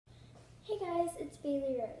Hey guys, it's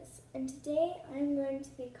Bailey Rose, and today I'm going to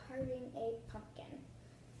be carving a pumpkin.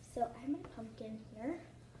 So I have my pumpkin here.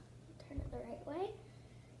 I'll turn it the right way.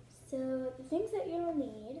 So the things that you'll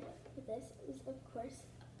need for this is, of course,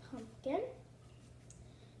 a pumpkin.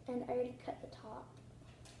 And I already cut the top,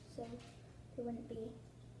 so there wouldn't be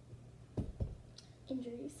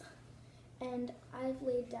injuries. And I've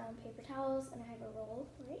laid down paper towels, and I have a roll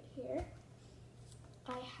right here.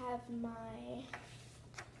 I have my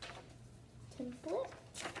template,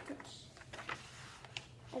 which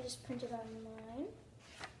I just printed online.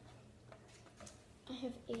 I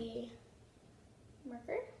have a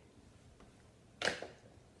marker.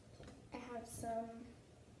 I have some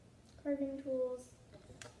carving tools,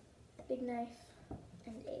 a big knife,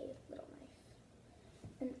 and a little knife.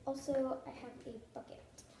 And also I have a bucket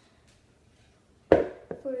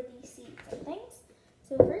for the seeds and things.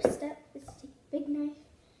 So the first step is to take a big knife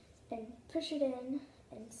and push it in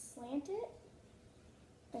and slant it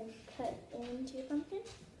and cut into your pumpkin.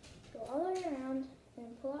 Go all the way around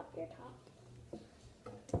and pull out your top.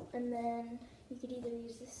 And then you could either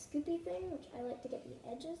use this scoopy thing, which I like to get the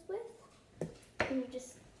edges with, and you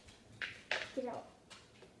just get out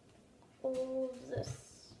all of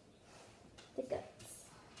this, the guts,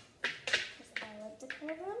 as I like to call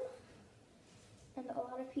them. And a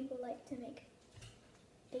lot of people like to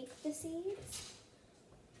bake the seeds.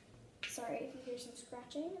 Sorry if you hear some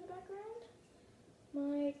scratching in the background.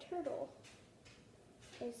 My turtle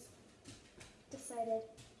is decided.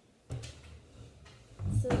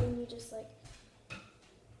 So then you just like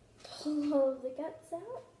pull all of the guts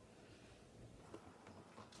out.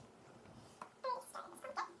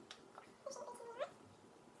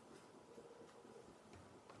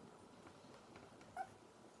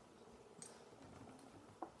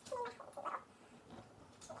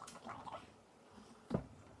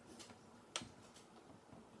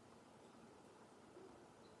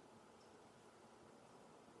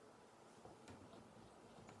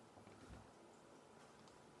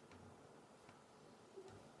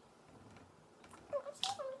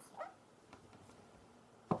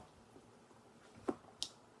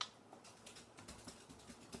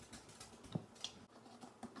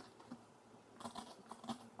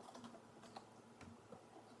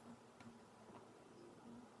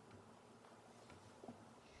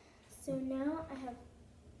 So now I have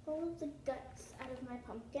all of the guts out of my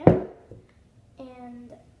pumpkin,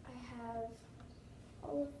 and I have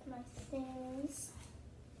all of my things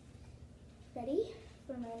ready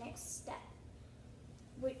for my next step,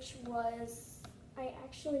 which was I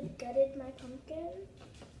actually gutted my pumpkin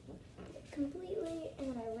completely, and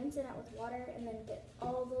then I rinse it out with water and then get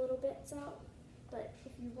all the little bits out. But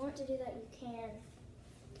if you want to do that, you can,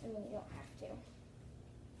 and then you don't have to.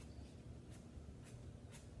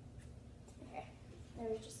 There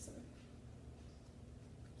was just some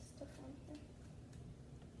stuff on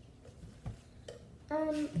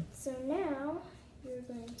here. So now you're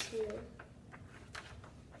going to,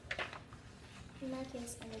 in my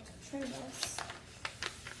case, I'm going to trim this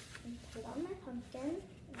and put it on my pumpkin.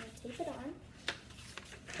 I'm going to tape it on.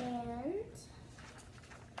 And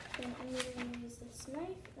then I'm going to use this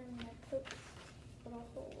knife and I'm going to poke little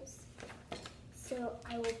holes. So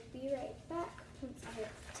I will be right back once I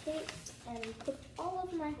have taped and put all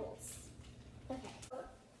of my holes. Okay,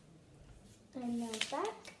 I'm now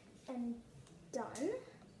back and done.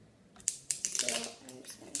 So I'm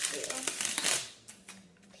just going to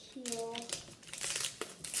peel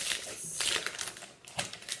this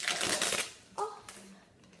off.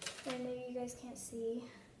 And maybe you guys can't see,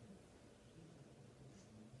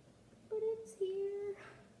 but it's here.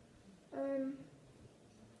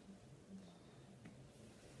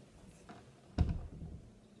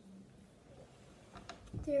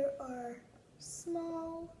 There are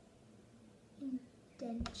small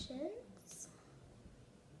indentions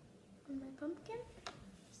on my pumpkin.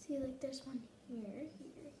 See, like there's one here,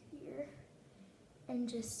 here, and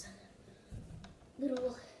just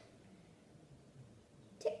little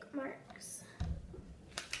tick marks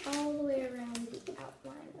all the way around the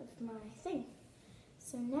outline of my thing.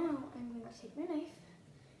 So now I'm going to take my knife,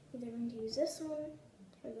 either going to use this one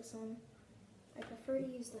or this one. I prefer to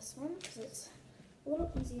use this one because it's a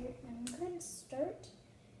little easier. And I'm going to go ahead and start.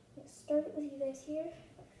 Let's start it with you guys here.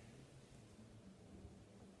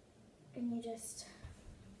 And you just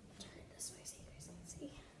turn it this way so you guys can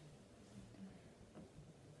see.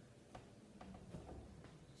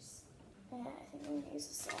 I think I'm going to use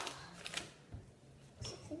a saw.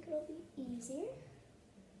 So I think it'll be easier.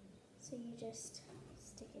 So you just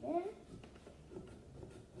stick it in.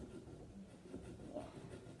 Yeah.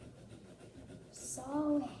 Saw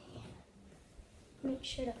away. Make make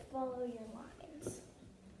sure to follow your lines.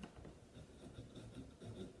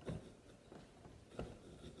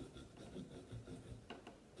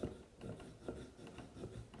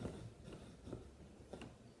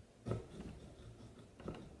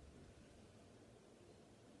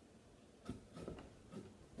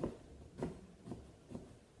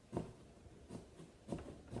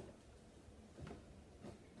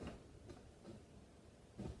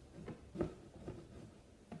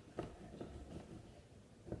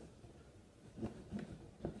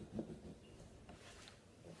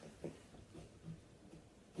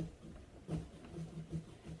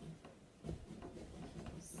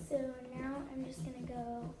 So now I'm just going to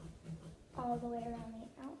go all the way around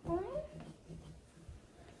the outline.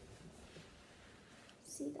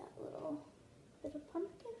 See that little bit of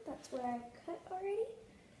pumpkin? That's where I've cut already.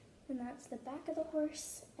 And that's the back of the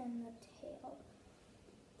horse and the tail.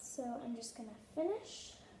 So I'm just going to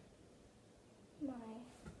finish my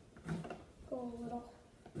little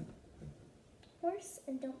horse,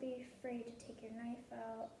 and don't be afraid to take your knife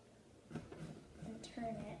out and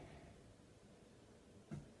turn it.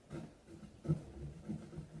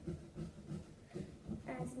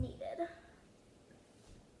 As needed.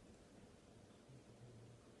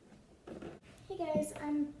 Hey guys,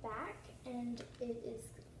 I'm back and it is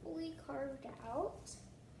fully carved out.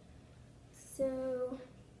 So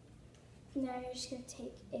now you're just going to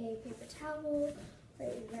take a paper towel or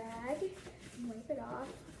a rag and wipe it off.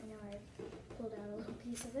 I know I've pulled out a little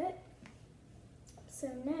piece of it. So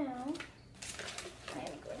now I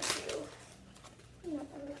am going to clean up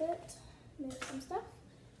a little bit, move some stuff.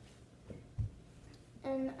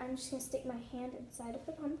 And I'm just going to stick my hand inside of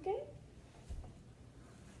the pumpkin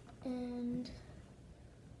and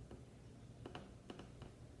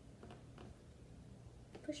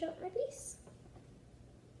push out my piece.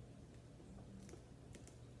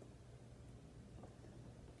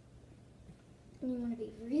 And you want to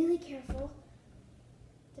be really careful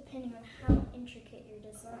depending on how intricate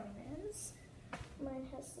your design is. Mine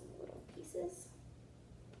has some little pieces.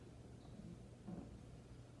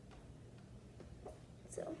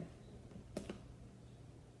 So okay.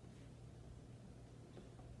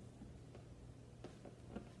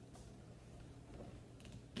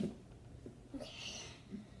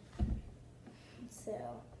 So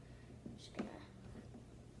I'm just gonna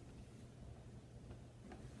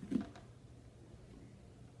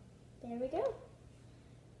there we go.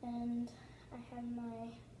 And I have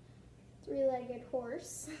my three-legged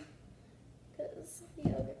horse because the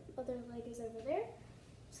other leg is over there.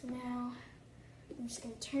 So now I'm just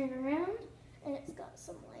going to turn around, and it's got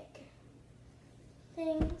some like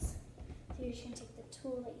things. So you're just going to take the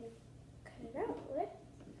tool that you cut it out with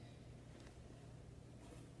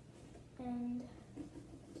and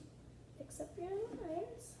fix up your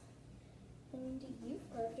lines, and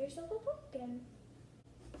you've carved yourself a pumpkin.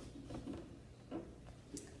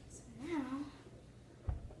 So now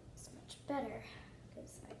it's much better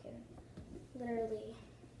because I can literally,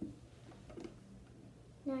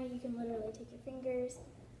 now you can literally take your fingers,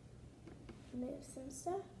 move some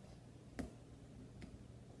stuff.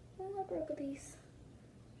 Oh, I broke a piece.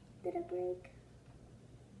 Did I break?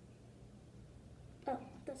 Oh,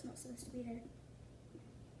 that's not supposed to be there.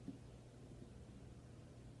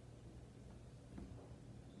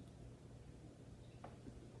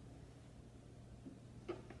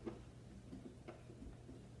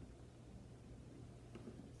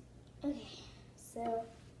 Okay, so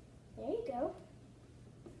there you go.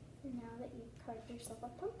 And now that you've carved yourself a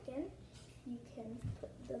pumpkin, you can put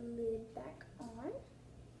the lid back on,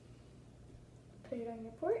 put it on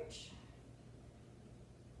your porch,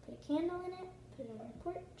 put a candle in it, put it on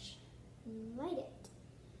your porch, and light it.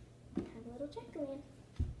 Have a little jack-o'-lantern,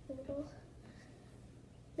 a little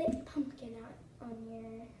lit pumpkin out on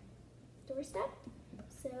your doorstep.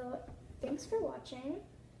 So thanks for watching.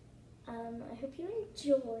 I hope you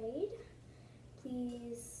enjoyed.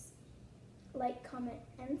 Please like, comment,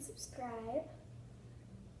 and subscribe.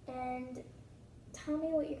 And tell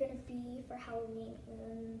me what you're going to be for Halloween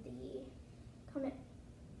in the comment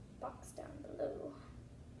box down below.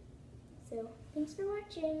 So thanks for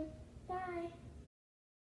watching. Bye.